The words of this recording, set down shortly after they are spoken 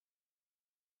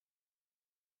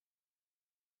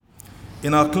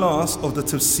In our class of the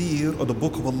tafsir of the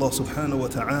book of Allah subhanahu wa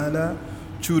ta'ala,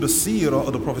 through the seerah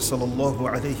of the Prophet sallallahu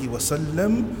alayhi wa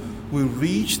sallam, we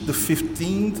reached the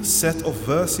 15th set of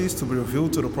verses to be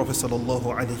revealed to the Prophet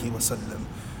sallallahu alayhi wa sallam.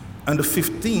 And the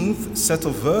 15th set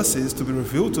of verses to be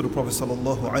revealed to the Prophet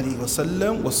sallallahu alayhi wa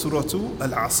sallam was Surah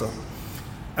Al-Asr.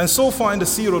 And so far in the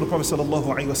seerah of the Prophet sallallahu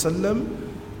alayhi wa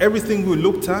sallam, everything we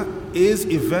looked at is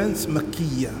events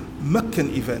Makkiyah,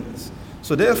 Meccan events.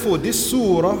 So therefore, this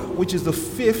surah, which is the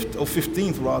 5th or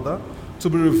 15th rather, to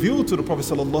be revealed to the Prophet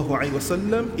sallallahu alaihi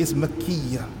wasallam, is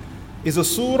Makkiyah. Is a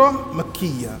surah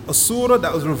Makkiyah, a surah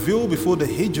that was revealed before the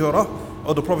hijrah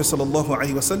of the Prophet sallallahu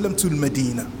alaihi wasallam to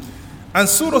Medina. And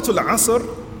Surah Al-Asr,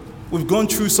 we've gone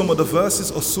through some of the verses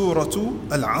of Surah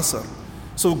Al-Asr.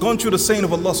 So we've gone through the saying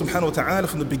of Allah subhanahu wa ta'ala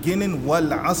from the beginning, Wal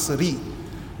Asri.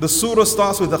 The surah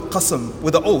starts with a qasam,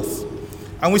 with an oath.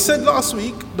 And we said last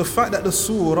week, the fact that the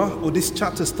surah or this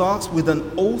chapter starts with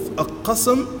an oath, a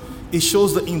qasam, it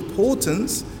shows the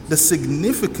importance, the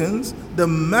significance, the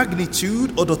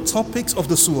magnitude of the topics of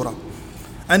the surah.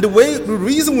 And the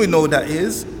reason we know that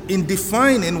is, in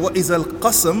defining what is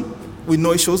al-qasam, we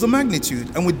know it shows the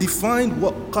magnitude. And we defined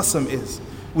what qasam is.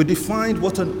 We defined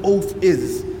what an oath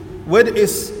is. Whether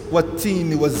it's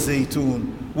wat-tini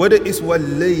wa-zaytun, whether it's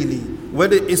wal-layli,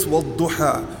 whether it's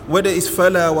wal-duha, whether it's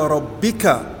fala wa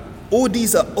rabbika, all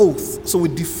these are oaths. So we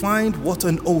defined what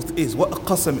an oath is, what a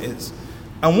qasam is.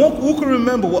 And who can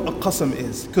remember what a qasam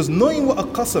is? Because knowing what a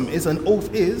qasam is, an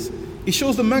oath is, it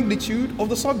shows the magnitude of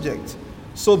the subject.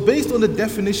 So based on the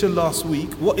definition last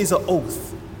week, what is an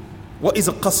oath? What is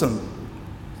a qasam?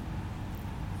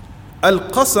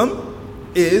 Al-qasam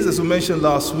is, as we mentioned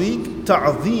last week,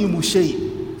 ta'zeemu shay'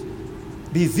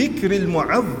 bi dhikr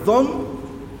al-mu'azzam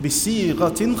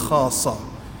بصيغة خاصة,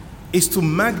 is to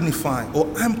magnify or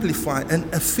amplify an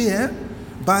affair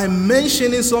by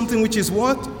mentioning something which is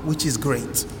what? Which is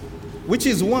great. Which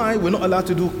is why we're not allowed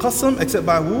to do qasam except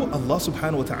by who? Allah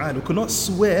subhanahu wa ta'ala. We cannot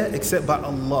swear except by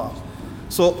Allah.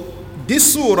 So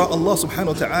this surah, Allah subhanahu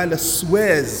wa ta'ala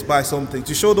swears by something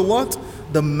to show the what?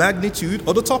 The magnitude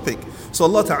of the topic. So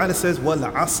Allah ta'ala says, Wal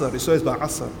Asr, it swears by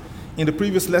Asr. In the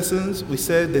previous lessons, we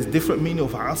said there's different meaning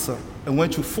of Asr and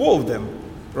went through 4 of them.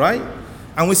 Right?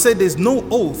 And we said there's no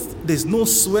oath, there's no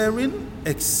swearing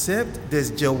except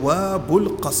there's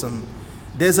jawabul qasam.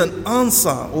 There's an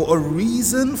answer or a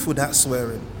reason for that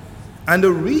swearing. And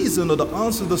the reason or the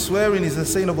answer to the swearing is the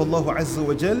saying of Allah Azza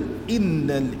wa Jal,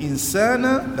 Innal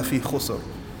insana lafi khusr.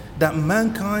 That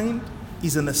mankind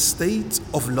is in a state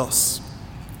of loss.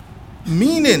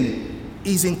 Meaning,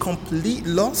 is in complete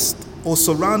loss or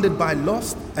surrounded by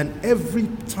loss, and every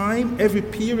time, every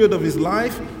period of his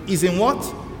life is in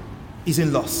what? Is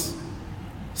in loss.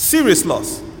 Serious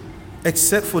loss.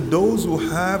 Except for those who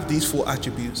have these 4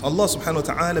 attributes. Allah subhanahu wa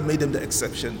ta'ala made them the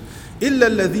exception. إِلَّا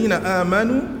الَّذِينَ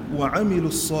آمَنُوا وَعَمِلُوا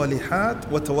الصَّالِحَاتِ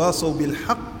وَتَوَاصَوْا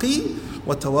بِالْحَقِّ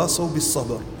وَتَوَاصَوْا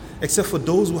بِالصَّبْرِ. Except for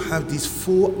those who have these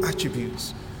 4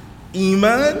 attributes.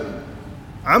 Iman,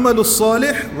 عَمَلُوا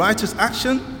الصَّالِحِ, righteous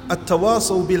action,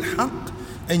 التَّوَاصَوْا بِالْحَقِّ,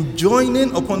 and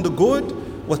joining upon the good,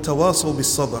 وَتَوَاصَوْا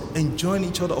بِالصَّبْرِ, and join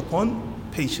each other upon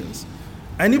patience.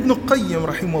 And Ibn Qayyim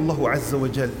rahimahullah azza wa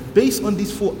jal, based on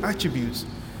these 4 attributes,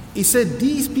 he said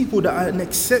these people that are an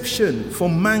exception for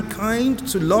mankind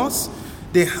to loss,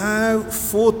 they have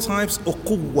 4 types of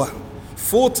quwwah,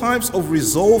 4 types of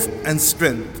resolve and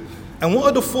strength. And what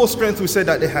are the 4 strengths we said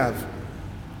that they have?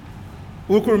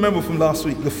 We can remember from last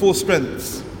week, the 4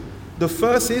 strengths. The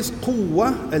first is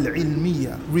quwwah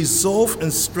al-ilmiyah, resolve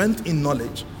and strength in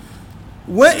knowledge.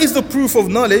 Where is the proof of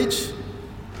knowledge?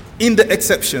 In the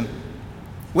exception.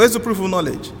 Where's the proof of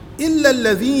knowledge? إِلَّا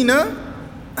الَّذِينَ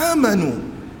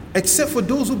آمَنُوا, except for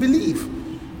those who believe.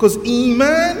 Because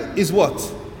Iman is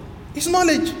what? It's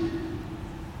knowledge.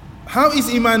 How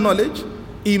is Iman knowledge?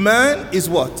 Iman is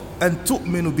what? أَن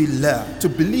تُؤْمِنُ بِاللَّهِ, to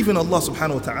believe in Allah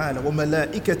subhanahu wa ta'ala,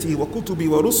 وَمَلَائِكَتِهِ وَكُتُبِهِ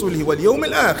وَرُسُلِهِ وَالْيَوْمِ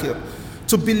الْآخِرِ,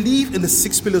 to believe in the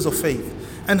 6 pillars of faith.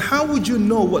 And how would you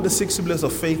know what the 6 pillars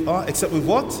of faith are except with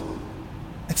what?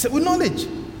 Except with knowledge.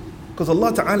 Because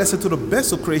Allah Ta'ala said to the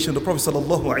best of creation, the Prophet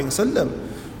Sallallahu Alaihi Wasallam,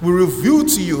 we revealed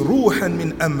to you ruhan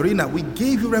min amrina, we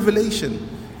gave you revelation.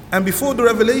 And before the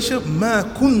revelation, ma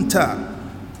kunta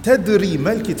tadri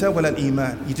mal kitab wal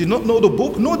iman, you did not know the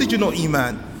book, nor did you know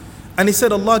Iman. And he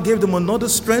said Allah gave them another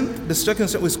strength. The second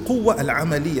strength was quwwa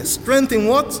al-amaliyah, strength in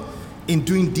what? In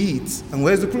doing deeds. And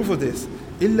where's the proof of this?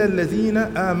 إِلَّا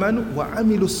الَّذِينَ آمَنُوا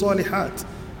وَعَمِلُوا الصَّالِحَاتِ,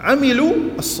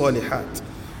 عَمِلُوا الصَّالِحَاتِ.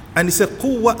 And he said,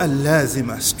 quwwa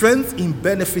al-lazima, strength in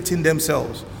benefiting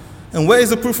themselves. And where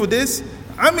is the proof of this?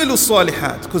 Amilu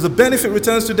salihat, because the benefit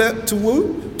returns to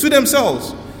who? To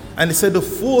themselves. And he said the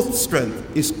fourth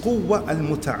strength is quwwa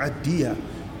al-muta'addiyah.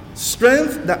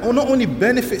 Strength that not only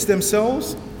benefits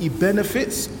themselves, it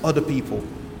benefits other people.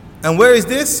 And where is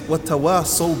this?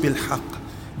 وَتَوَاصَوْا بِالْحَقِّ.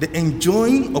 The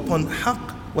enjoying upon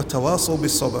haqq, وَتَوَاصَوْا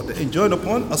بِالصَّبْرِ. The enjoying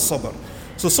upon as-sabr.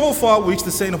 So far we reach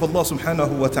the saying of Allah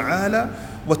subhanahu wa ta'ala,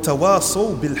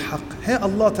 وَتَوَاصَوْا بِالْحَقِّ. Here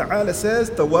Allah ta'ala says,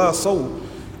 تَوَاصَوْا.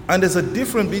 And there's a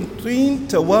difference between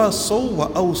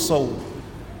تَوَاصَوْا وَأَوْصَوْا.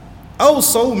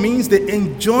 Also means they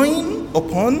enjoin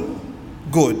upon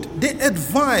good. They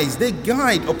advise, they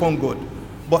guide upon good.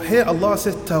 But here Allah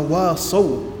says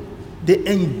tawasaw. They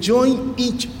enjoin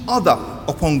each other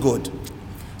upon good.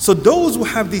 So those who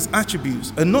have these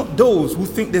attributes are not those who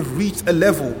think they've reached a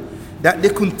level that they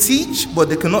can teach but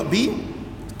they cannot be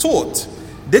taught.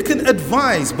 They can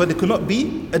advise but they cannot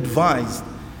be advised.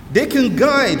 They can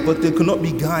guide but they cannot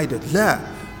be guided. La.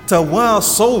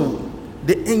 Tawasaw.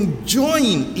 They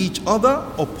enjoin each other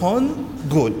upon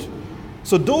good.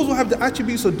 So those who have the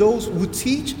attributes are those who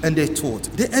teach and they're taught.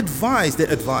 They advise.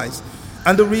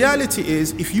 And the reality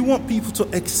is, if you want people to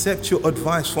accept your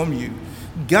advice from you,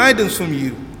 guidance from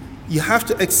you, you have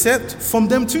to accept from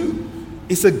them too.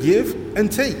 It's a give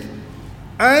and take.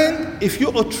 And if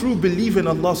you're a true believer in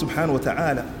Allah subhanahu wa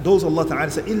ta'ala, those Allah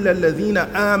ta'ala said, إِلَّا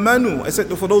الَّذِينَ آمَنُوا,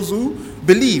 except for those who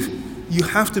believe. You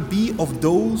have to be of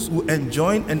those who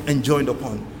enjoin and enjoined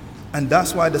upon. And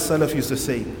that's why the Salaf used to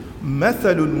say,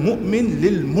 مَثَلُ الْمُؤْمِنِ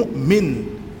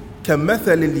لِلْمُؤْمِنِ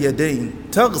كَمَثَلِ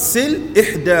الْيَدَيْنِ تَغْسِلْ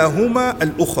إِحْدَاهُمَا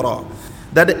الْأُخْرَى.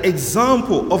 That the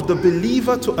example of the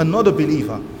believer to another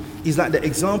believer is like the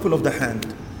example of the hand.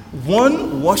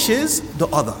 One washes the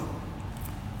other.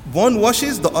 One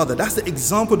washes the other. That's the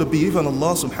example of the believer in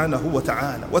Allah subhanahu wa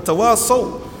ta'ala.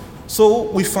 وَتَوَاصَوْا.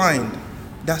 So we find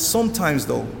that sometimes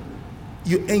though,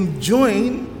 you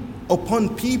enjoin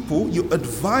upon people, you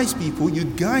advise people, you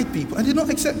guide people, and they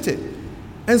don't accept it.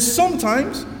 And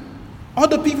sometimes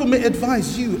other people may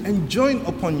advise you and join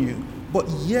upon you, but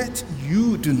yet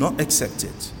you do not accept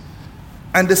it.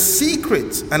 And the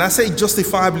secret, and I say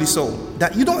justifiably so,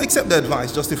 that you don't accept the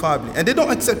advice justifiably, and they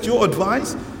don't accept your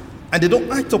advice, and they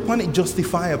don't act upon it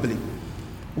justifiably.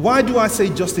 Why do I say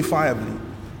justifiably?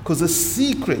 Because the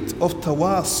secret of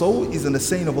tawasaw is in the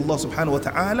saying of Allah subhanahu wa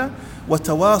ta'ala,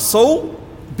 وَتَوَاصَوْا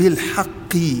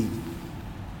بِالْحَقِّ.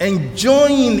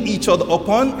 Enjoin each other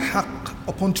upon haqq,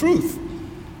 upon truth.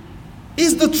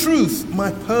 Is the truth my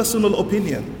personal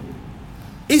opinion?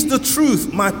 Is the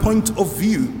truth my point of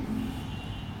view?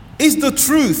 Is the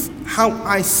truth how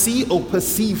I see or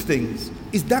perceive things?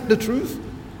 Is that the truth?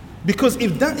 Because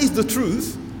if that is the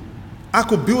truth, I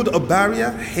could build a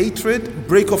barrier, hatred,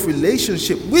 break off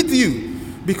relationship with you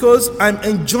because I'm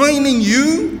enjoining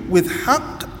you with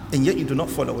haqq and yet you do not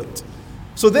follow it.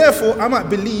 So therefore, I might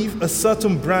believe a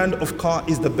certain brand of car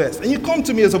is the best. And you come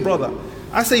to me as a brother.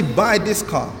 I say, buy this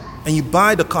car. And you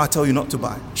buy the car I tell you not to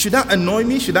buy. Should that annoy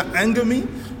me? Should that anger me?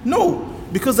 No,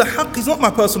 because the haqq is not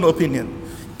my personal opinion.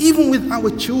 Even with our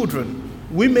children,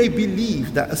 we may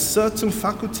believe that a certain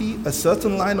faculty, a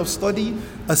certain line of study,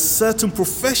 a certain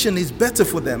profession is better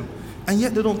for them, and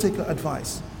yet they don't take our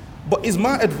advice. But is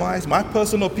my advice, my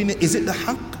personal opinion, is it the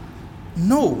haqq?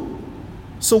 No.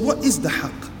 So what is the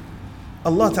haqq?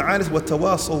 Allah Ta'ala says,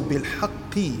 وَتَوَاصَوْا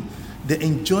بِالْحَقِّ. They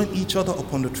enjoin each other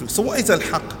upon the truth. So what is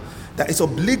al-haqq? That is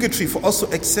obligatory for us to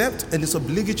accept, and it's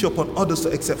obligatory upon others to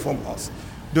accept from us.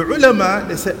 The ulama,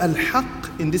 they say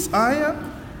al-haqq in this ayah,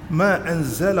 مَا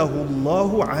أَنزَلَهُ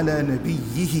اللَّهُ عَلَى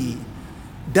نَبِيِّهِ.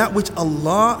 That which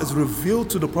Allah has revealed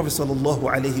to the Prophet sallallahu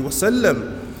alaihi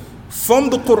wasallam from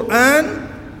the Quran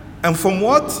and from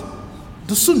what?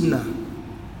 The Sunnah.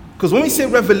 Because when we say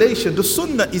revelation, the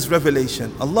Sunnah is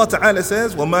revelation. Allah Ta'ala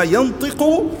says, وَمَا يَنطِقُ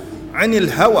عَنِ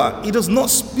الْهَوَىٰ. He does not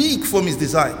speak from his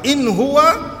desire. إِنْ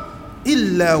هُوَ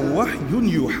إِلَّا وَحْيٌ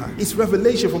يُوحَىٰ. It's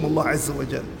revelation from Allah Azza wa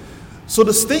Jal. So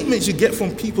the statements you get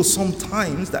from people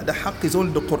sometimes that the haqq is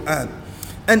only the Quran.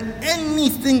 And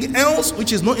anything else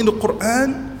which is not in the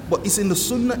Quran, but is in the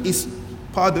Sunnah is,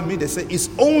 pardon me, they say it's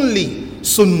only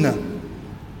Sunnah.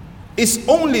 It's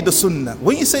only the Sunnah.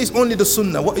 When you say it's only the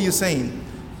Sunnah, what are you saying?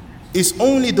 It's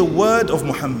only the word of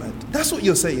Muhammad. That's what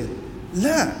you're saying.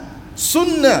 La.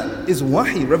 Sunnah is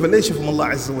wahi, revelation from Allah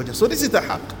Azza wa Jalla. So this is the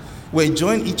haqq. We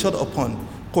join each other upon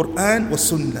Quran wa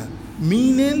Sunnah.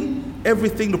 Meaning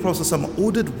everything the Prophet ﷺ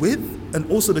ordered with,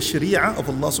 and also the Sharia of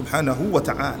Allah subhanahu wa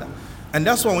ta'ala. And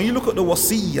that's why when you look at the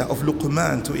wasiyah of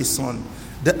Luqman to his son,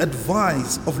 the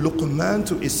advice of Luqman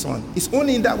to his son, is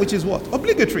only in that which is what?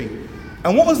 Obligatory.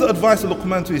 And what was the advice of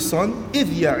Luqman to his son? إِذْ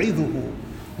يَعِذُهُ.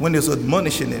 When he was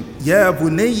admonishing him, يَا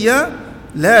بُنَيَّ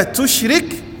لَا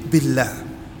تُشْرِكْ بِاللَّهِ.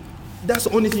 That's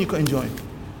the only thing you can enjoy.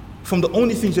 From the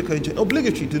only things you can enjoin.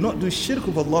 Obligatory. Do not do shirk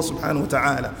with Allah subhanahu wa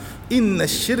ta'ala. Inna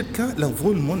shirka la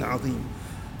dhulmun azim.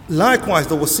 Likewise,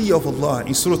 the wasiyah of Allah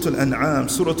in Surah Al-An'am,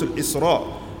 Surah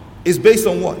Al-Isra, is based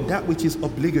on what? That which is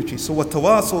obligatory. So what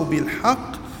tawasaw bil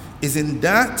haqq is in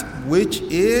that which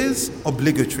is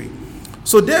obligatory.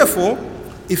 So therefore,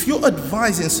 if you're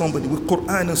advising somebody with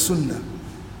Quran and Sunnah,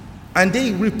 and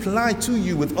they reply to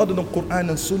you with other than Quran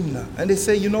and Sunnah, and they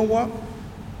say, you know what?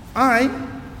 I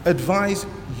advise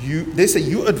you. They say,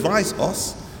 you advise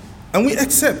us, and we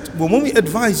accept. But when we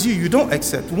advise you, you don't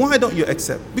accept. Why don't you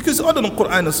accept? Because other than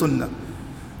Quran and Sunnah.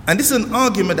 And this is an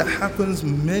argument that happens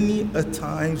many a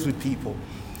times with people.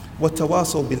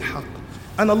 وَتَوَاصَوْا بِالْحَقِّ.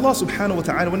 And Allah subhanahu wa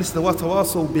ta'ala, when it's the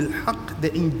وَتَوَاصَوْا بِالْحَقِّ,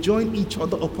 they enjoin each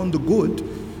other upon the good.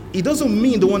 It doesn't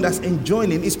mean the one that's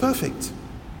enjoining is perfect.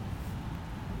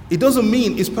 It doesn't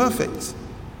mean it's perfect.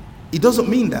 It doesn't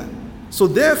mean that. So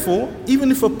therefore,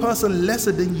 even if a person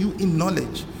lesser than you in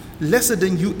knowledge, lesser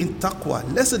than you in taqwa,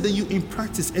 lesser than you in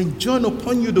practice, enjoin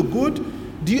upon you the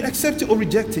good, do you accept it or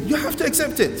reject it? You have to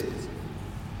accept it.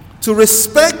 To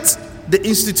respect the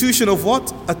institution of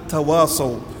what?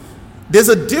 At-tawasaw. There's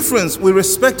a difference with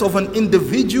respect of an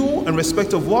individual and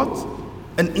respect of what?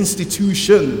 An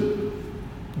institution.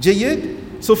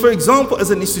 Jayyid? So for example, as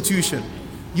an institution,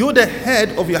 you're the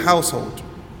head of your household.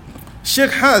 Sheikh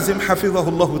Hazim,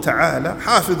 hafidhahullah ta'ala,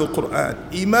 hafidh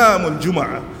al-Quran, Imam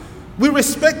al-Jum'ah. We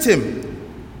respect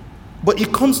him. But he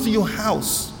comes to your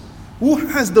house. Who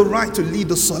has the right to lead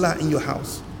the salah in your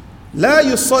house? La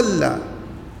yusalla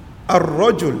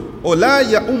الرجل or لا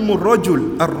يؤم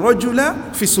الرجل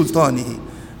الرجل في سلطانه.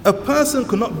 A person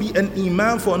cannot be an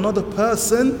imam for another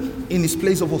person in his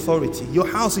place of authority. Your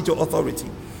house is your authority.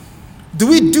 Do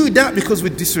we do that because we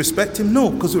disrespect him?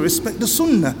 No, because we respect the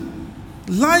sunnah.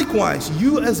 Likewise,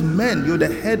 you as men, you're the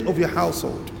head of your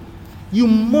household. You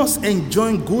must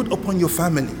enjoin good upon your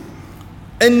family.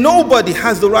 And nobody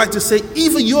has the right to say,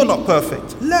 even you're not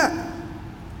perfect. La.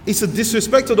 It's a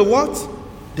disrespect to the what?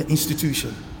 The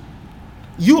institution.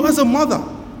 You as a mother,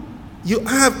 you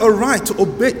have a right to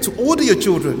obey, to order your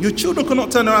children. Your children cannot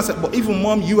turn around and say, but even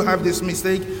mom, you have this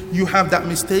mistake, you have that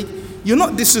mistake. You're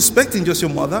not disrespecting just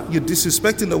your mother, you're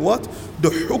disrespecting the what? The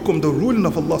hukum, the ruling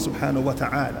of Allah subhanahu wa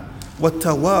ta'ala.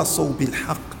 وَتَوَاصَوْا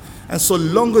بِالْحَقِّ. And so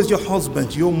long as your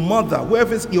husband, your mother,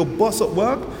 whoever is your boss at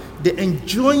work, they're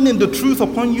enjoining the truth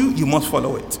upon you, you must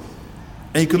follow it.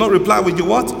 And you cannot reply with your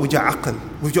what? With your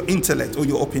aql, with your intellect or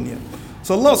your opinion.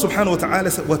 So Allah subhanahu wa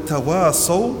ta'ala said,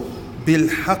 وَتَوَاصَوْا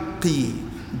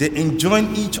بِالْحَقِّ. They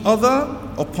enjoin each other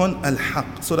upon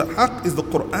al-haq. So the haq is the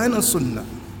Quran and Sunnah.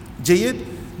 Jayyid,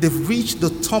 they've reached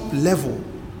the top level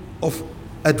of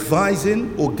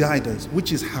advising or guidance,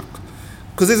 which is haq.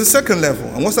 Because there's a second level.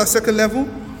 And what's that second level?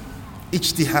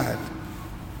 Ijtihad.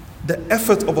 The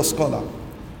effort of a scholar.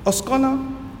 A scholar,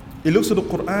 he looks at the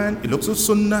Quran, he looks at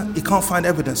Sunnah, he can't find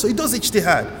evidence. So he does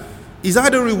ijtihad. He's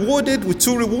either rewarded with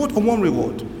 2 rewards or 1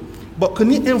 reward. But can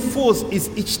he enforce his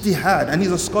ijtihad, and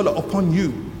he's a scholar, upon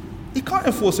you? He can't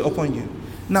enforce it upon you.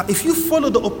 Now, if you follow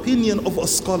the opinion of a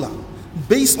scholar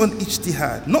based on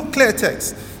ijtihad, not clear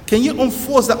text, can you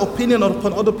enforce that opinion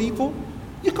upon other people?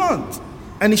 You can't.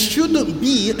 And it shouldn't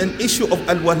be an issue of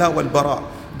al-wala wal-bara,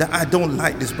 that I don't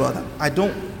like this brother, I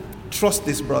don't trust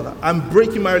this brother, I'm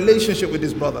breaking my relationship with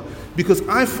this brother because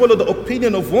I follow the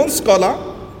opinion of one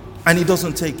scholar and he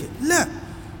doesn't take it. La.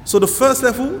 So the first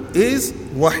level is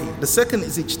wahi, the second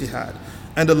is ijtihad,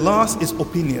 and the last is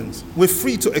opinions. We're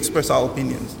free to express our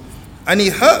opinions. And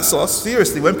it hurts us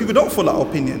seriously when people don't follow our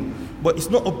opinion. But it's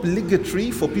not obligatory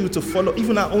for people to follow,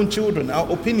 even our own children,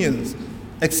 our opinions,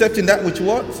 accepting that which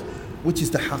what? Which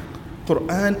is the haqq,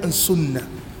 Quran and Sunnah.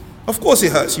 Of course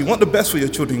it hurts. You want the best for your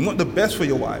children, you want the best for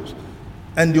your wives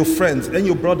and your friends and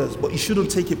your brothers, but you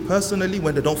shouldn't take it personally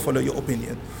when they don't follow your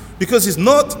opinion. Because it's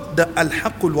not the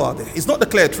al-haqqul wadih, it's not the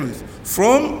clear truth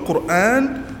from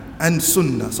Quran and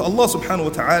Sunnah. So Allah subhanahu wa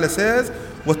ta'ala says,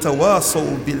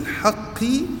 وَتَوَاصَوْا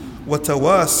بِالْحَقِّ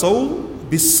وَتَوَاصَوْا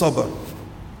بِالصَّبْرِ.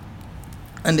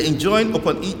 And they enjoin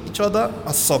upon each other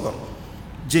as-sabr.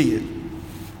 Jayyid.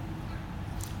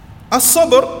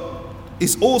 As-sabr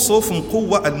is also from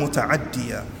quwwa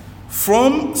al-muta'addiyah,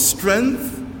 from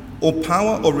strength or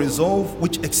power or resolve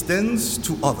which extends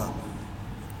to other.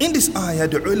 In this ayah,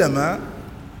 the ulama,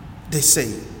 they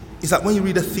say, is that when you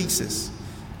read a thesis,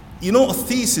 you know, a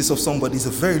thesis of somebody is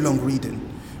a very long reading.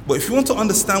 But if you want to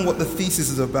understand what the thesis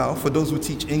is about, for those who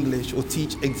teach English or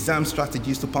teach exam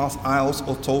strategies to pass IELTS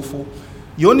or TOEFL,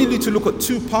 you only need to look at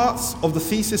 2 parts of the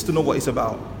thesis to know what it's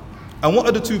about. And what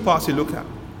are the 2 parts you look at?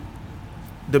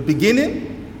 The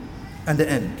beginning and the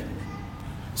end.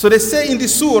 So they say in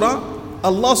this surah,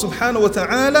 Allah subhanahu wa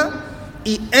ta'ala,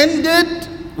 He ended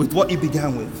with what it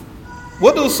began with.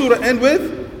 What does surah end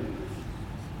with?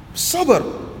 Sabr.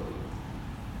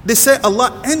 They say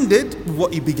Allah ended with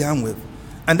what it began with.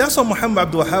 And that's why Muhammad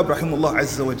Abdul Wahhab rahimahullah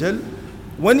azza wa jal,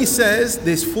 when he says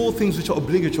there's 4 things which are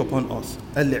obligatory upon us: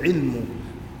 al-ilmu,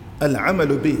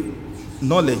 al-amalu bih,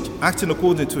 knowledge, acting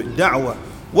according to it, da'wah.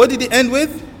 What did he end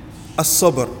with?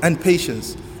 As-sabr, and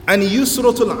patience. And he used Surah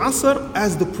Al-Asr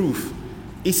as the proof.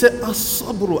 He said,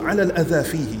 as-sabru ala al-adha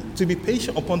fihi, to be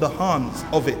patient upon the harms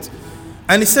of it.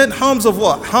 And he said harms of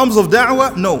what? Harms of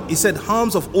da'wah? No, he said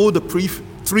harms of all the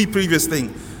 3 previous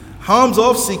things. Harms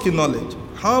of seeking knowledge,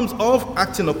 harms of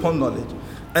acting upon knowledge,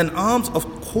 and harms of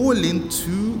calling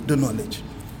to the knowledge.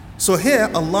 So here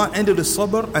Allah ended with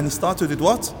sabr and he started with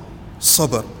what?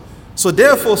 Sabr. So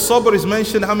therefore sabr is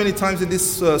mentioned how many times in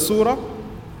this surah?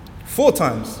 4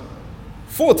 times.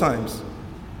 4 times.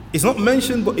 It's not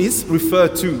mentioned, but it's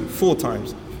referred to 4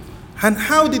 times. And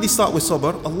how did he start with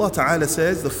sabr? Allah Ta'ala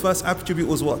says the first attribute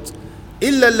was what?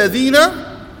 إِلَّا الَّذِينَ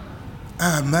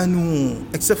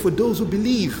آمَنُوا, except for those who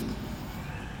believe.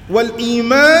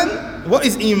 وَالْإِيمَانِ, what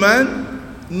is iman?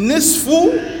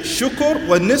 Nisfu shukr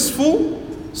wa nisfu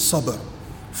sabr.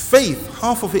 Faith,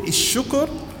 half of it is shukr,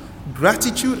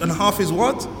 gratitude, and half is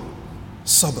what?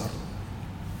 Sabr.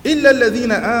 إِلَّا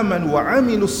الَّذِينَ آمَنُوا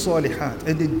وَعَمِلُوا الصَّالِحَاتِ,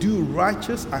 and they do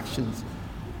righteous actions.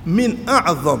 مِنْ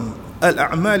أَعْظَمِ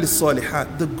الْأَعْمَالِ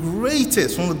الصَّالِحَاتِ, the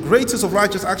greatest, one of the greatest of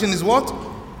righteous action is what?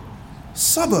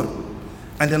 Sabr.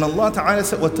 And then Allah Ta'ala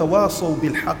said, وَتَوَاصَوْا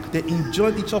بِالْحَقِّ, they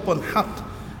enjoyed each other on haqq.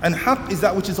 And haqq is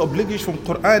that which is obligation from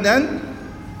Quran and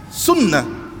Sunnah.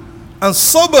 And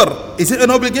sabr, is it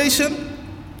an obligation?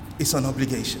 It's an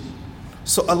obligation.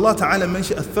 So Allah Ta'ala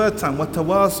mentioned a 3rd time,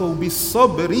 وَتَوَاصَوْا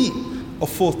بِالصَّبْرِ, a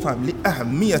 4th time,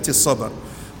 لِأَهْمِيَةِ الصَّبْرِ,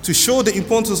 to show the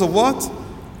importance of what?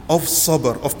 Of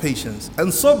sabr, of patience.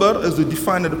 And sabr, as we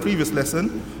defined in the previous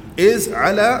lesson, is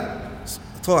ala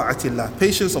ta'atillah,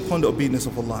 patience upon the obedience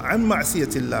of Allah, and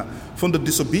ma'siyatillah, from the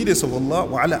disobedience of Allah,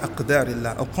 wa ala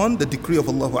aqdarillah, upon the decree of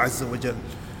Allah Azza wa Jal.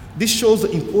 This shows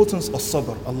the importance of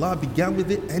sabr. Allah began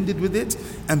with it, ended with it,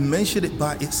 and mentioned it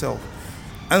by itself.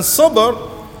 And sabr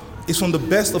is from the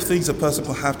best of things a person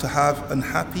can have to have a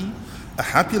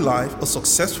happy life, a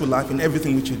successful life in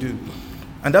everything which you do.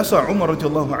 And that's why Umar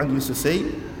radiallahu anhu used to say,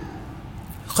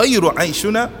 khayru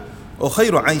aishuna, or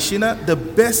khayru aishina, the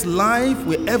best life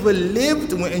we ever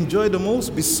lived and we enjoy the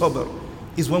most, bis sabr,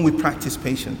 is when we practice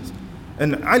patience.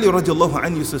 And Ali radiallahu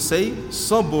anhu used to say,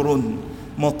 sabrun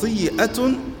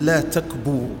mati'atun la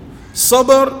takbu.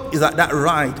 Sabr is like that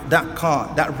ride, that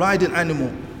car, that riding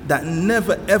animal that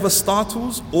never ever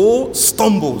startles or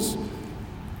stumbles.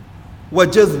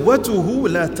 وَجَذْوَتُهُ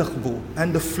لَا تَخْبُو,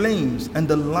 and the flames and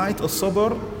the light of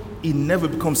sabr, it never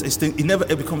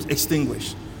ever becomes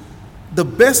extinguished. The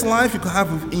best life you can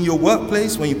have in your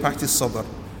workplace when you practice sabr.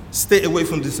 Stay away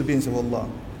from disobedience of Allah.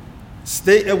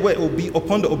 Stay away or be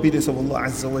upon the obedience of Allah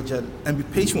Azza wa Jal, and be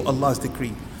patient with Allah's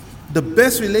decree. The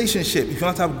best relationship, if you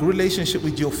want to have a good relationship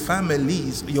with your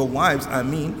families, your wives,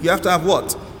 you have to have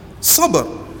what?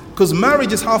 Sabr. Because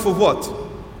marriage is half of what?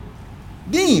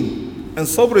 Deen. And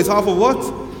sabr is half of what?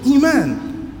 Iman.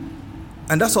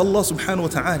 And that's Allah subhanahu wa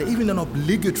ta'ala, even an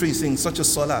obligatory thing such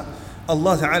as salah.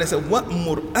 Allah ta'ala said,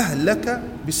 وَأْمُرْ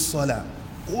أَهْلَكَ بِالصَّلَاةِ,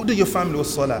 order your family with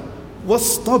salah.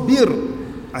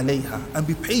 وَاسْطَبِرْ عَلَيْهَا, and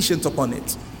be patient upon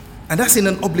it. And that's in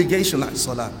an obligation like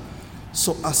salah.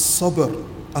 So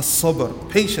as-sabr,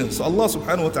 patience. So Allah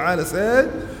subhanahu wa ta'ala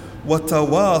said,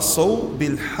 وَتَوَاصَوْا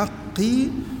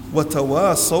بِالْحَقِّ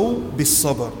وَتَوَاصَوْا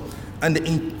بِالصَّبْرِ, and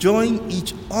enjoying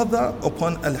each other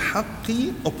upon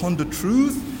al-haqqi, upon the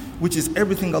truth, which is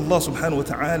everything Allah subhanahu wa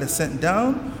ta'ala sent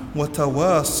down.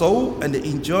 وَتَوَاصَوْا, and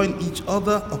enjoying each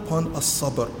other upon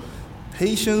as-sabr,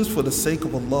 patience for the sake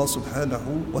of Allah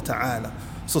subhanahu wa ta'ala.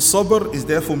 So sabr is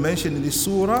therefore mentioned in this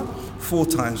surah 4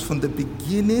 times, from the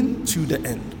beginning to the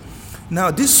end. Now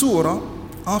this surah,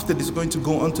 after this, is going to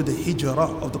go on to the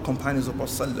hijrah of the companions of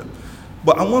Prophet.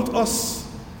 But I want us,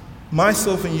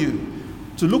 myself and you,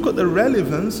 to look at the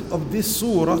relevance of this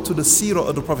surah to the seerah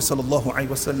of the Prophet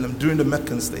ﷺ during the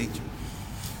Meccan stage.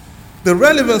 The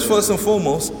relevance, first and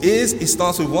foremost, is it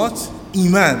starts with what?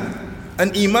 Iman.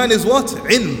 And Iman is what?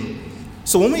 Ilm.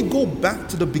 So when we go back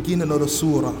to the beginning of the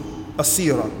surah, a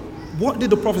seerah, what did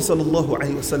the Prophet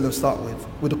ﷺ start with?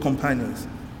 With the companions?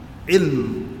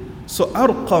 Ilm. So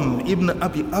Arqam ibn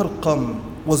Abi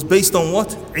Arqam was based on what?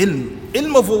 Ilm.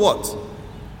 Ilm of what?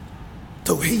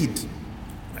 Tawheed.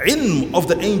 Ilm of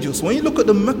the angels. When you look at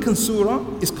the Meccan surah,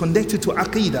 it's connected to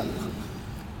Aqidah.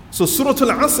 So Surah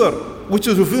Al-Asr, which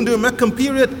was revealed in the Meccan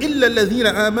period, إِلَّا الَّذِينَ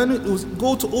آمَنُوا, it was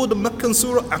go to all the Meccan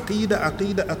surah, Aqidah,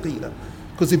 Aqidah, Aqidah.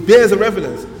 Because it bears a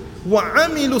relevance.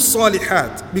 وَعَمِلُوا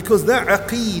الصَّالِحَاتِ, because that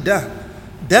aqidah,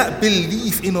 that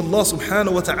belief in Allah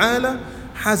subhanahu wa ta'ala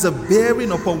has a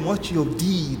bearing upon what your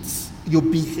deeds, your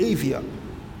behavior.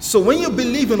 So when you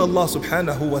believe in Allah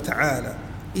subhanahu wa ta'ala,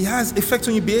 it has effect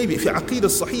on your behavior. If your aqidah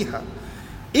is sahiha,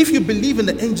 if you believe in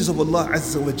the angels of Allah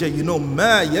Azza wa Jalla, you know,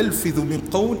 مَا يَلْفِظُ مِنْ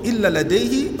قَوْلٍ إِلَّا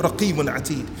لَدَيْهِ رَقِيبٌ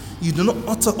عَتِيدٌ. You do not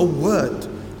utter a word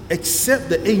except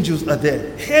the angels are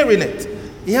there, hearing it.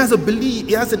 It has a belief,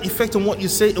 it has an effect on what you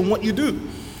say and what you do.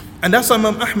 And that's why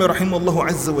Imam Ahmad rahimahullah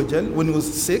Azza wa Jalla, when he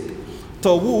was sick,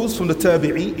 Tawuz from the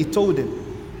Tabi'i, he told him,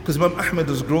 because Imam Ahmad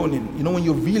was groaning. You know, when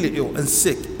you're really ill and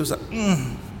sick, it was like,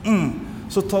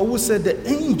 So Tawuz said the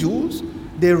angels,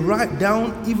 they write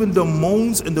down even the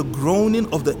moans and the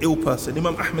groaning of the ill person.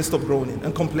 Imam Ahmad stopped groaning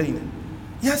and complaining.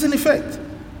 It has an effect.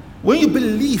 When you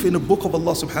believe in the book of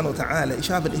Allah subhanahu wa ta'ala, it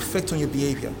shall have an effect on your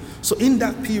behavior. So in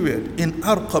that period, in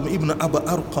Arqam ibn Abu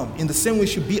Arqam, in the same way it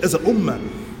should be as a ummah,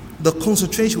 the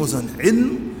concentration was on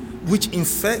ilm, which in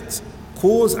fact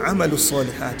caused amalu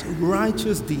salihat,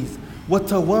 righteous deeds.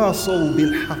 وَتَوَاصَوْا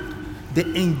بِالْحَقِّ. They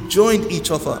enjoined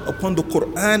each other upon the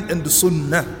Quran and the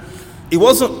Sunnah. It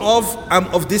wasn't I'm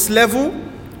of this level,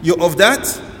 you're of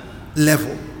that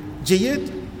level.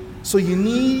 Jayyid? So you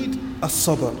need a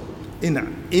sabr in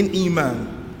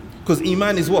Iman. Because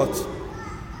Iman is what?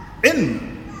 Ilm.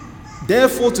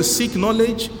 Therefore, to seek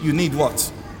knowledge, you need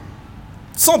what?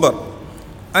 Sabr.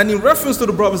 And in reference to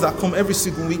the brothers that come every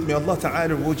single week, may Allah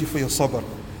Ta'ala reward you for your sabr.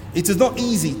 It is not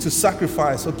easy to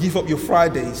sacrifice or give up your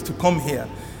Fridays to come here.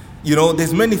 You know,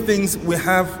 there's many things we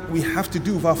have to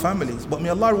do with our families. But may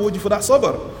Allah reward you for that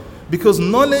sabr. Because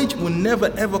knowledge will never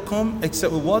ever come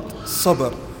except with what?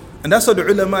 Sabr. And that's what the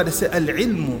ulama, they say,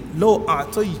 al-ilmu law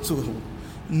a'taytuhu.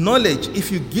 Knowledge,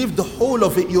 if you give the whole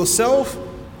of it yourself,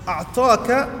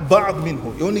 a'taka ba'd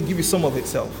minhu. It only give you some of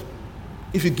itself.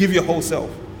 If you give your whole self.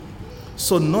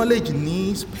 So knowledge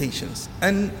needs patience.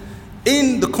 And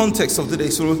in the context of today,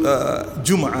 Surah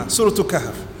Jumu'ah, Surah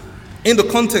Kahf, in the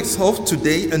context of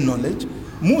today and knowledge,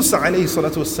 Musa alayhi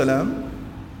salatu wassalam,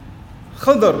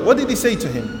 Khadr, what did he say to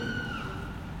him?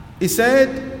 He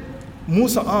said,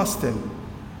 Musa asked him,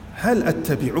 Hal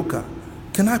attabi'uka,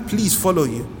 can I please follow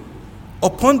you?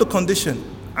 Upon the condition,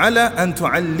 ala an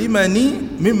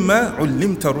tu'allimani mimma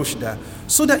ullimta rushda,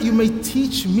 so that you may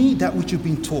teach me that which you've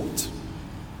been taught.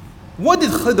 What did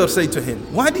Khidr say to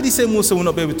him? Why did he say Musa will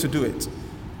not be able to do it?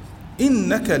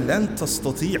 Innaka lan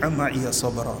tastati'a ma'iya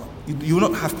sabra. You will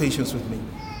not have patience with me.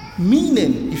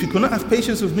 Meaning, if you cannot have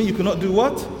patience with me, you cannot do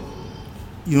what?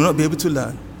 You will not be able to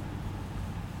learn.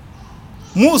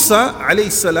 Musa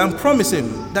alayhi salam promised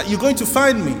him that you're going to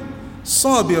find me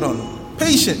sabiran,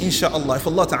 patient inshallah, if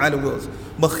Allah Ta'ala wills.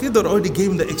 But Khidr already gave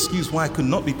him the excuse why I could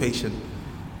not be patient.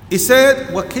 He said,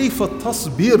 وَكَيْفَ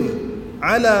تَصْبِرُ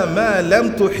عَلَى مَا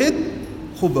لَمْ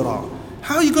تُحِدْ خُبْرًا.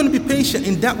 How are you going to be patient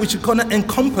in that which you cannot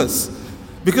encompass?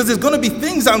 Because there's going to be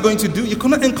things I'm going to do, you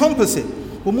cannot encompass it.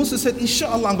 But Musa said,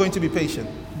 inshallah, I'm going to be patient.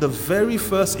 The very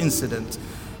first incident,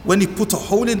 when he put a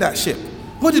hole in that ship,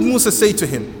 what did Musa say to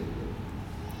him?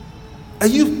 Are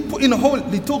you putting a hole?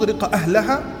 لِتُغْرِقَ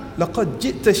أَهْلَهَا لَقَدْ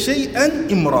جِئْتَ شَيْئًا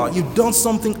إِمْرًا. You've done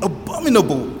something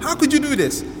abominable. How could you do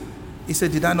this? He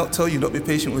said, did I not tell you not be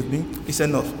patient with me? He said,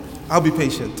 no, I'll be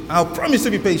patient. I'll promise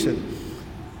to be patient.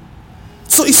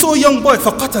 So he saw a young boy,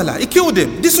 فَقَتَلَ. He killed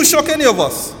him. This will shock any of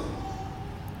us.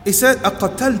 He said,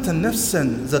 أَقَتَلْتَ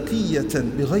نَفْسًا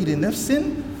زَكِيَّةً بِغَيْرِ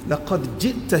نَفْسٍ لَقَدْ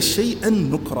جِئْتَ شَيْئًا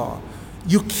نُكْرًا.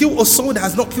 You kill a soul that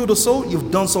has not killed a soul,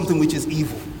 you've done something which is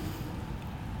evil.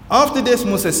 After this,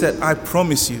 Musa said, I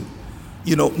promise you,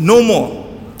 no more.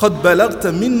 قَدْ بَلَغْتَ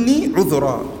مِنِّي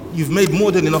عُذْرًا. You've made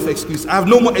more than enough excuses. I have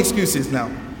no more excuses now.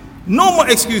 No more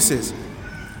excuses.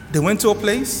 They went to a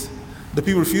place, the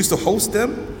people refused to host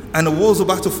them, and the walls were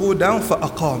about to fall down for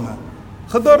aqama.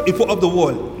 Khadr, he put up the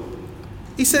wall.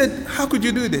 He said, how could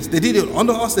you do this? They didn't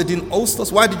honor us, they didn't host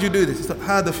us. Why did you do this? He said,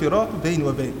 هَذَا فِرَاقُ بَيْنِ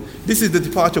وَبَيْنِ. This is the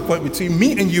departure point between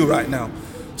me and you right now.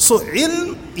 So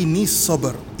ilm, it needs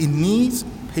sabr. It needs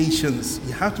patience.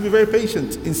 You have to be very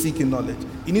patient in seeking knowledge.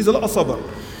 It needs a lot of sabr.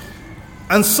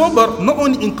 And sabr, not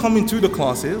only in coming to the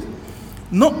classes,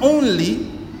 not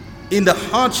only in the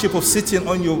hardship of sitting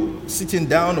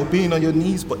down or being on your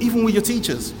knees, but even with your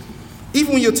teachers.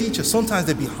 Even with your teachers, sometimes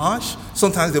they'll be harsh,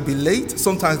 sometimes they'll be late,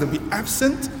 sometimes they'll be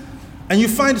absent. And you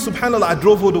find, subhanAllah, I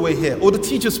drove all the way here, or the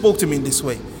teacher spoke to me in this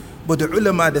way. But the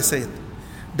ulama, they said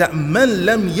that man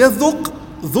lam yadhuq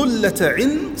dhullata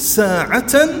ilm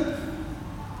sa'atan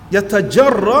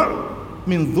yatajarra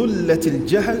min dhullati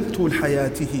al-jahl tul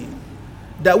hayatihi.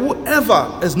 That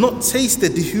whoever has not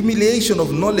tasted the humiliation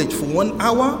of knowledge for 1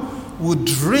 hour will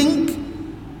drink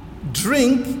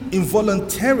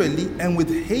involuntarily and with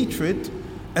hatred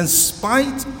and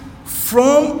spite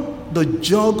from the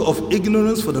jug of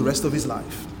ignorance for the rest of his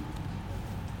life.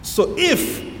 So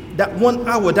if that 1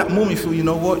 hour, that moment, you feel, you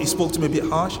know what, he spoke to me a bit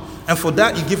harsh, and for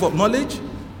that you give up knowledge,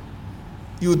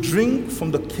 you drink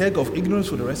from the keg of ignorance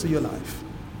for the rest of your life.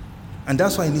 And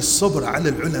that's why you need sabr ala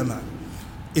al-ulama.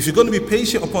 If you're going to be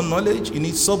patient upon knowledge, you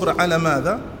need sabr ala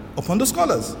madha, upon the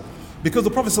scholars. Because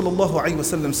the Prophet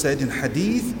ﷺ said in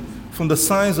hadith, from the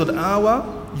signs of the hour,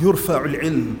 yurfa'ul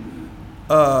ilm,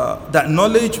 that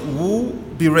knowledge will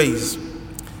be raised.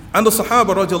 And the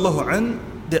Sahaba radiallahu an,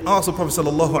 they asked the Prophet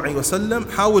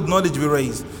ﷺ, how would knowledge be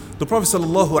raised? The Prophet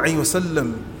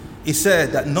ﷺ, he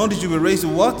said that knowledge will be raised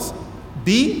with what?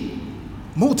 Be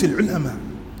mawtil ulama,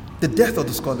 the death of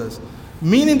the scholars.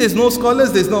 Meaning there's no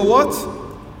scholars, there's no what?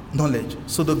 Knowledge.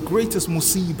 So the greatest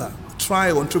musibah,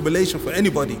 trial and tribulation for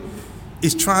anybody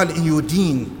is trial in your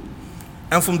deen.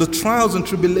 And from the trials and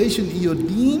tribulation in your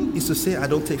deen is to say, I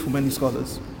don't take from any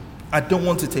scholars. I don't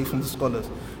want to take from the scholars.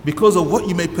 Because of what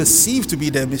you may perceive to be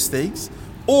their mistakes,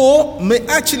 or may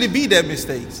actually be their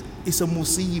mistakes. It's a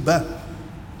musibah.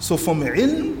 So from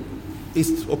ilm,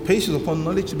 it's a patience upon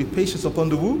knowledge, to be patience upon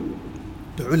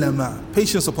the ulama,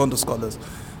 patience upon the scholars.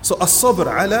 So as-sabr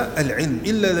ala al-ilm,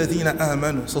 illa ladhina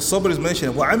amanu. So sabr is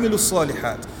mentioned, wa amilu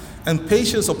salihat, and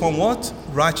patience upon what?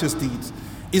 Righteous deeds.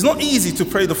 It's not easy to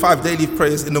pray the 5 daily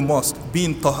prayers in the mosque, be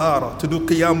in tahara, to do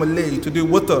qiyam al-layl, to do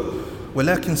witr.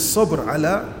 Walakin sabr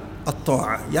ala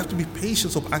at-ta'a. You have to be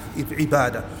patient of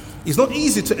ibadah. It's not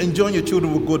easy to enjoin your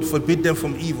children with good, forbid them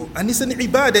from evil. And it's an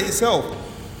ibadah itself,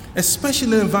 especially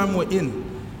in the environment we're in,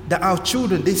 that our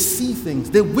children, they see things,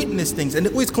 they witness things, and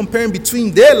they're always comparing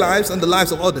between their lives and the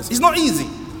lives of others. It's not easy,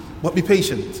 but be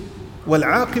patient.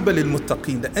 وَالْعَاقِبَ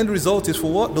لِلْمُتَّقِينَ. The end result is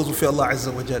for what? Those who fear Allah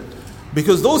Azza wa Jal.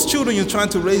 Because those children you're trying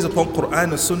to raise upon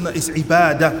Quran and Sunnah is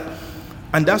ibadah.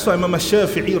 And that's why Imam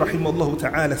Shafi'i rahimahullah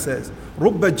ta'ala says,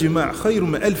 رُبَّ الجِّمَاعِ خَيْرٌ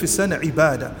مِنْ أَلْفِ سَنَةٍ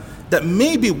عِبَادَةٍ. That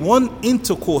maybe one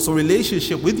intercourse or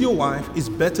relationship with your wife is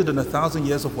better than 1,000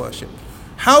 years of worship.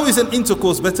 How is an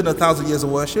intercourse better than 1,000 years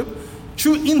of worship?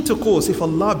 True intercourse, if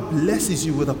Allah blesses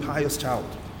you with a pious child,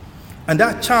 and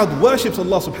that child worships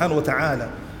Allah subhanahu wa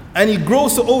ta'ala, and he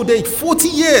grows to old age, 40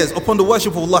 years upon the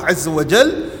worship of Allah Azza wa Jal,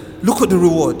 look at the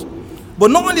reward. But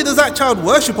not only does that child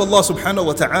worship Allah subhanahu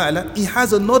wa ta'ala, he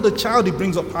has another child he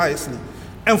brings up piously.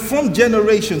 And from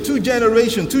generation to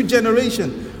generation to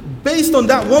generation, based on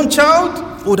that one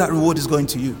child, all that reward is going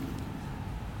to you.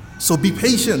 So be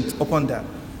patient upon that.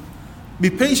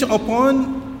 Be patient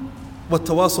upon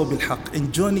وَالتَّوَاصَوْا بِالْحَقِّ,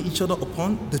 and joining each other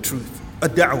upon the truth. A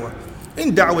da'wah.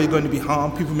 In da'wah you're going to be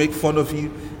harmed, people make fun of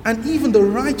you. And even the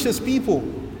righteous people,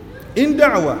 in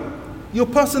da'wah, your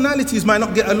personalities might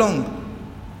not get along.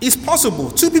 It's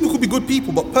possible. Two people could be good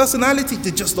people, but personality,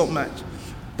 they just don't match.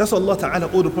 That's what Allah Ta'ala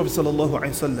ordered the Prophet Sallallahu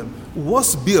Alaihi Wasallam.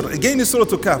 Wasbir, again in Surah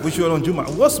Al-Kahf, which we are on Jum'ah.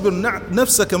 Wasbir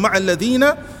nafsaka ma'a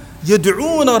alladhina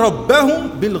yad'una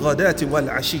rabbahum bil-ghadati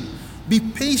wal-ashi. Be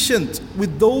patient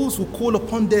with those who call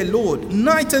upon their Lord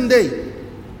night and day.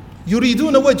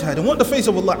 Yuriduna wajha, they want the face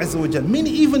of Allah Azza wa Jal.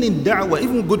 Meaning even in da'wah,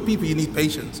 even with good people, you need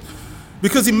patience.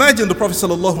 Because imagine the Prophet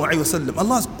Sallallahu Alaihi Wasallam,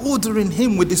 Allah is ordering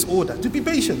him with this order to be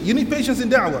patient. You need patience in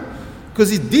da'wah. Because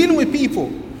he's dealing with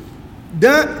people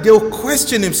that they'll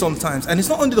question him sometimes. And it's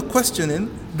not only the questioning,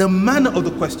 the manner of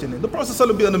the questioning. The Prophet Sallallahu Alaihi Wasallam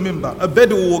will be on the minbar, a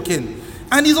Bedouin will walk in,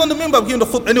 and he's on the minbar giving the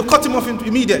khutbah, and he'll cut him off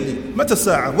immediately. Mata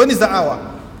sa'a, when is the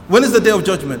hour? When is the day of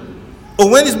judgment?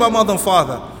 Or when is my mother and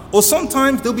father? Or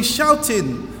sometimes they'll be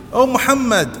shouting, oh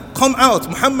Muhammad, come out,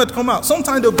 Muhammad, come out.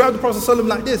 Sometimes they'll grab the Prophet ﷺ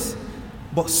like this.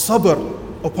 But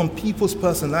sabr upon people's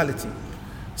personality.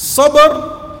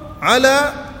 Sabr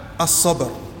ala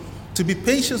as-sabr. To be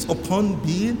patient upon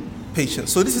being patient.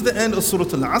 So this is the end of Surah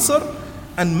Al-Asr.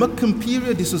 And Meccan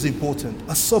period, this was important.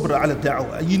 As-sabr ala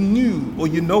da'wah. You knew or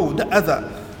you know the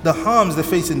other, the harms they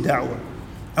face in da'wah.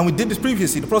 And we did this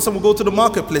previously. The Prophet would go to the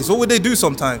marketplace. What would they do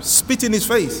sometimes? Spit in his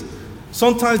face.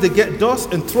 Sometimes they get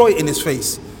dust and throw it in his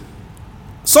face.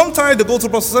 Sometimes they go to the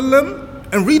Prophet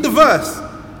ﷺ and read the verse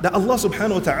that Allah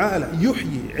subhanahu wa ta'ala,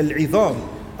 yuhyi al-idham.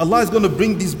 Allah is going to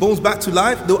bring these bones back to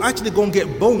life. They'll actually go and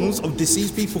get bones of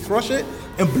deceased people, crush it,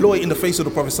 and blow it in the face of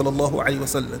the Prophet sallallahu alaihi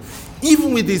wasallam.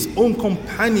 Even with his own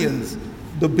companions,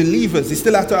 the believers, he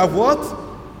still have to have what?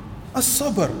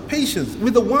 As-sabr, patience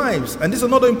with the wives. And this is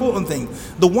another important thing.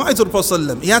 The wives of the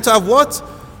Prophet, he had to have what?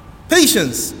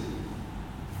 Patience.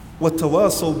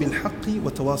 وَتَوَاصَوْا بِالْحَقِّ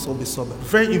وَتَوَاصَوْا بِالصَّبْرِ.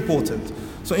 Very important.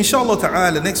 So inshallah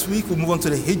ta'ala, next week we'll move on to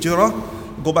the hijrah.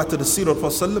 Go back to the seerah of the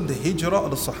Prophet, the hijrah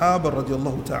of the Sahaba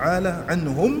radiallahu ta'ala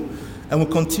anhum. And we'll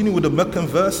continue with the Meccan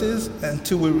verses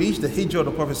until we reach the hijrah of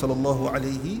the Prophet sallallahu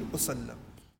alayhi wa sallam.